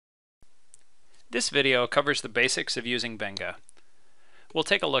This video covers the basics of using Venga. We'll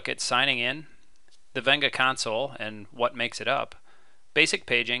take a look at signing in, the Venga console and what makes it up, basic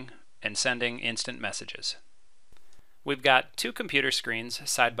paging, and sending instant messages. We've got two computer screens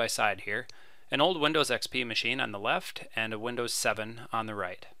side by side here, an old Windows XP machine on the left and a Windows 7 on the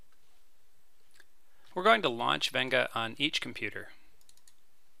right. We're going to launch Venga on each computer.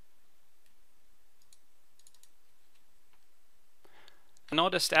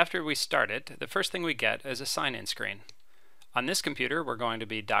 Notice after we start it, the first thing we get is a sign-in screen. On this computer we're going to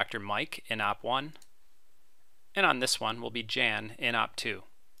be Dr. Mike in Op 1, and on this one will be Jan in Op 2.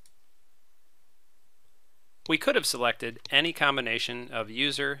 We could have selected any combination of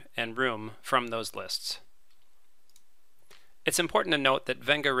user and room from those lists. It's important to note that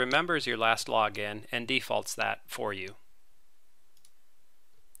Venga remembers your last login and defaults that for you.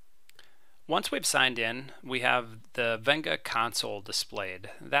 Once we've signed in, we have the Venga console displayed.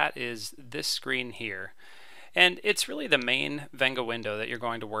 That is this screen here. And it's really the main Venga window that you're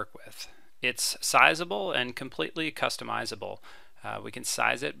going to work with. It's sizable and completely customizable. We can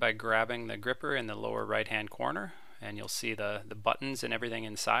size it by grabbing the gripper in the lower right hand corner, and you'll see the buttons and everything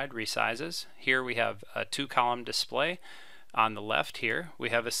inside resizes. Here we have a 2-column display. On the left here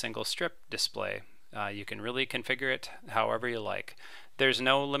we have a single strip display. You can really configure it however you like. There's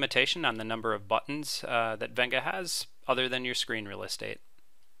no limitation on the number of buttons that Venga has other than your screen real estate.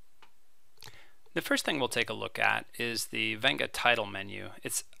 The first thing we'll take a look at is the Venga title menu.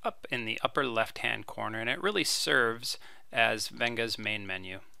 It's up in the upper left hand corner and it really serves as Venga's main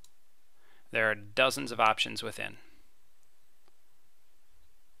menu. There are dozens of options within.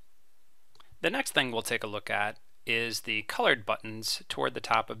 The next thing we'll take a look at is the colored buttons toward the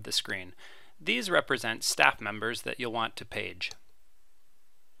top of the screen. These represent staff members that you'll want to page.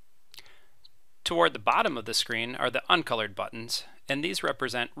 Toward the bottom of the screen are the uncolored buttons, and these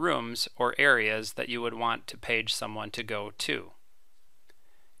represent rooms or areas that you would want to page someone to go to.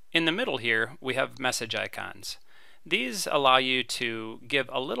 In the middle here we have message icons. These allow you to give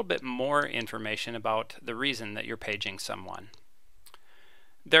a little bit more information about the reason that you're paging someone.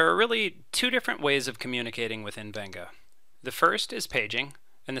 There are really two different ways of communicating within Venga. The first is paging,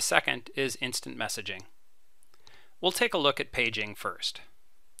 and the second is instant messaging. We'll take a look at paging first.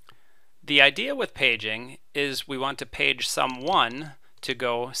 The idea with paging is we want to page someone to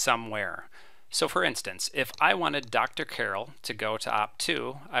go somewhere. So for instance, if I wanted Dr. Carroll to go to Op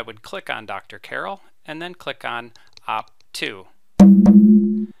 2, I would click on Dr. Carroll and then click on Op 2.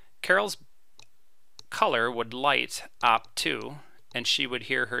 Carroll's color would light Op 2 and she would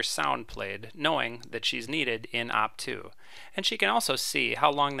hear her sound played, knowing that she's needed in Op 2. And she can also see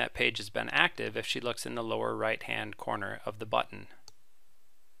how long that page has been active if she looks in the lower right hand corner of the button.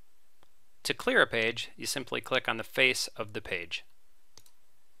 To clear a page, you simply click on the face of the page.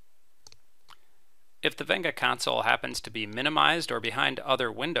 If the Venga console happens to be minimized or behind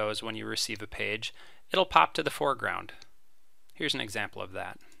other windows when you receive a page, it'll pop to the foreground. Here's an example of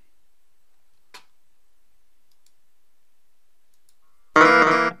that.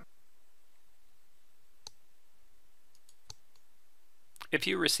 If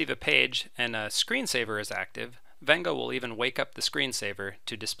you receive a page and a screensaver is active, Venga will even wake up the screensaver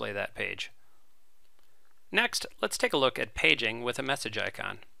to display that page. Next, let's take a look at paging with a message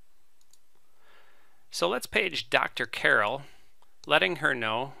icon. So let's page Dr. Carroll, letting her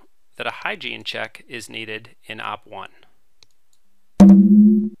know that a hygiene check is needed in Op 1.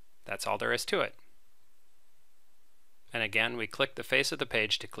 That's all there is to it. And again, we click the face of the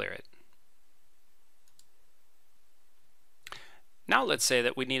page to clear it. Now let's say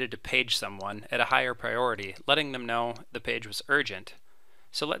that we needed to page someone at a higher priority, letting them know the page was urgent.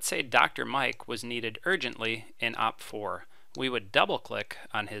 So let's say Dr. Mike was needed urgently in Op 4. We would double click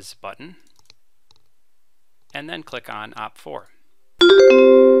on his button and then click on Op 4.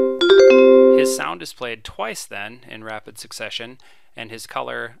 His sound is played twice then in rapid succession, and his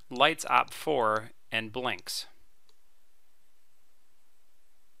color lights Op 4 and blinks.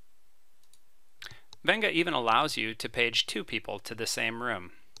 Venga even allows you to page two people to the same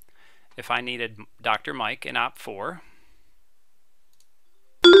room. If I needed Dr. Mike in Op 4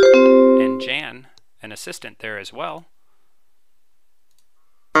 and Jan, an assistant there as well,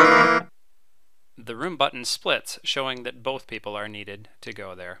 the room button splits, showing that both people are needed to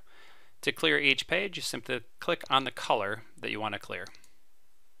go there. To clear each page, you simply click on the color that you want to clear.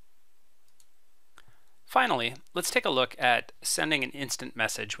 Finally, let's take a look at sending an instant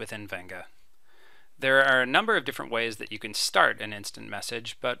message within Venga. There are a number of different ways that you can start an instant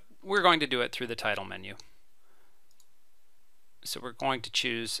message, but we're going to do it through the title menu. So we're going to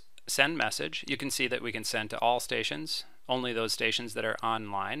choose Send Message. You can see that we can send to all stations, only those stations that are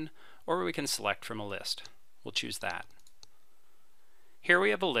online, or we can select from a list. We'll choose that. Here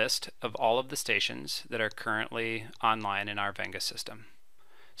we have a list of all of the stations that are currently online in our Venga system.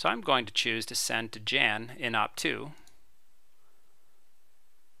 So I'm going to choose to send to Jan in Op2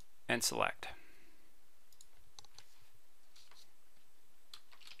 and select.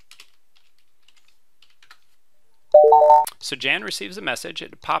 So Jan receives a message,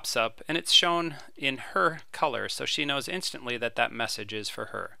 it pops up, and it's shown in her color, so she knows instantly that that message is for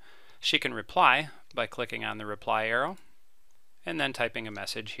her. She can reply by clicking on the reply arrow and then typing a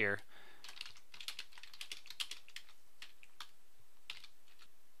message here.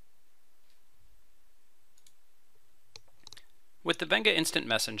 With the Venga Instant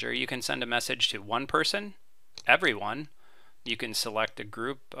Messenger, you can send a message to one person, everyone. You can select a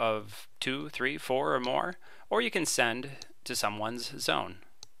group of 2, 3, 4 or more, or you can send to someone's zone.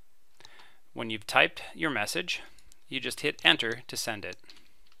 When you've typed your message, you just hit enter to send it.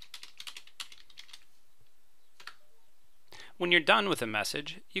 When you're done with a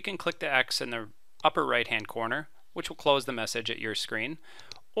message, you can click the X in the upper right hand corner, which will close the message at your screen,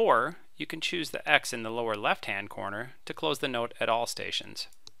 or you can choose the X in the lower left hand corner to close the note at all stations.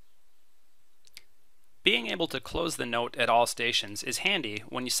 Being able to close the note at all stations is handy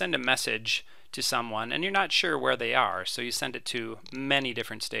when you send a message to someone and you're not sure where they are, so you send it to many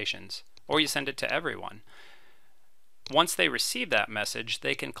different stations, or you send it to everyone. Once they receive that message,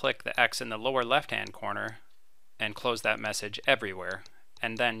 they can click the X in the lower left-hand corner and close that message everywhere,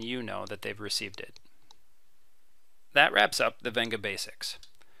 and then you know that they've received it. That wraps up the Venga basics.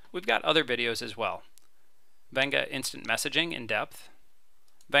 We've got other videos as well. Venga Instant Messaging in depth,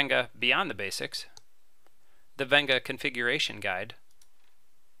 Venga Beyond the Basics, the Venga Configuration Guide,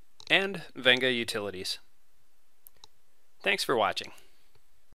 and Venga Utilities. Thanks for watching.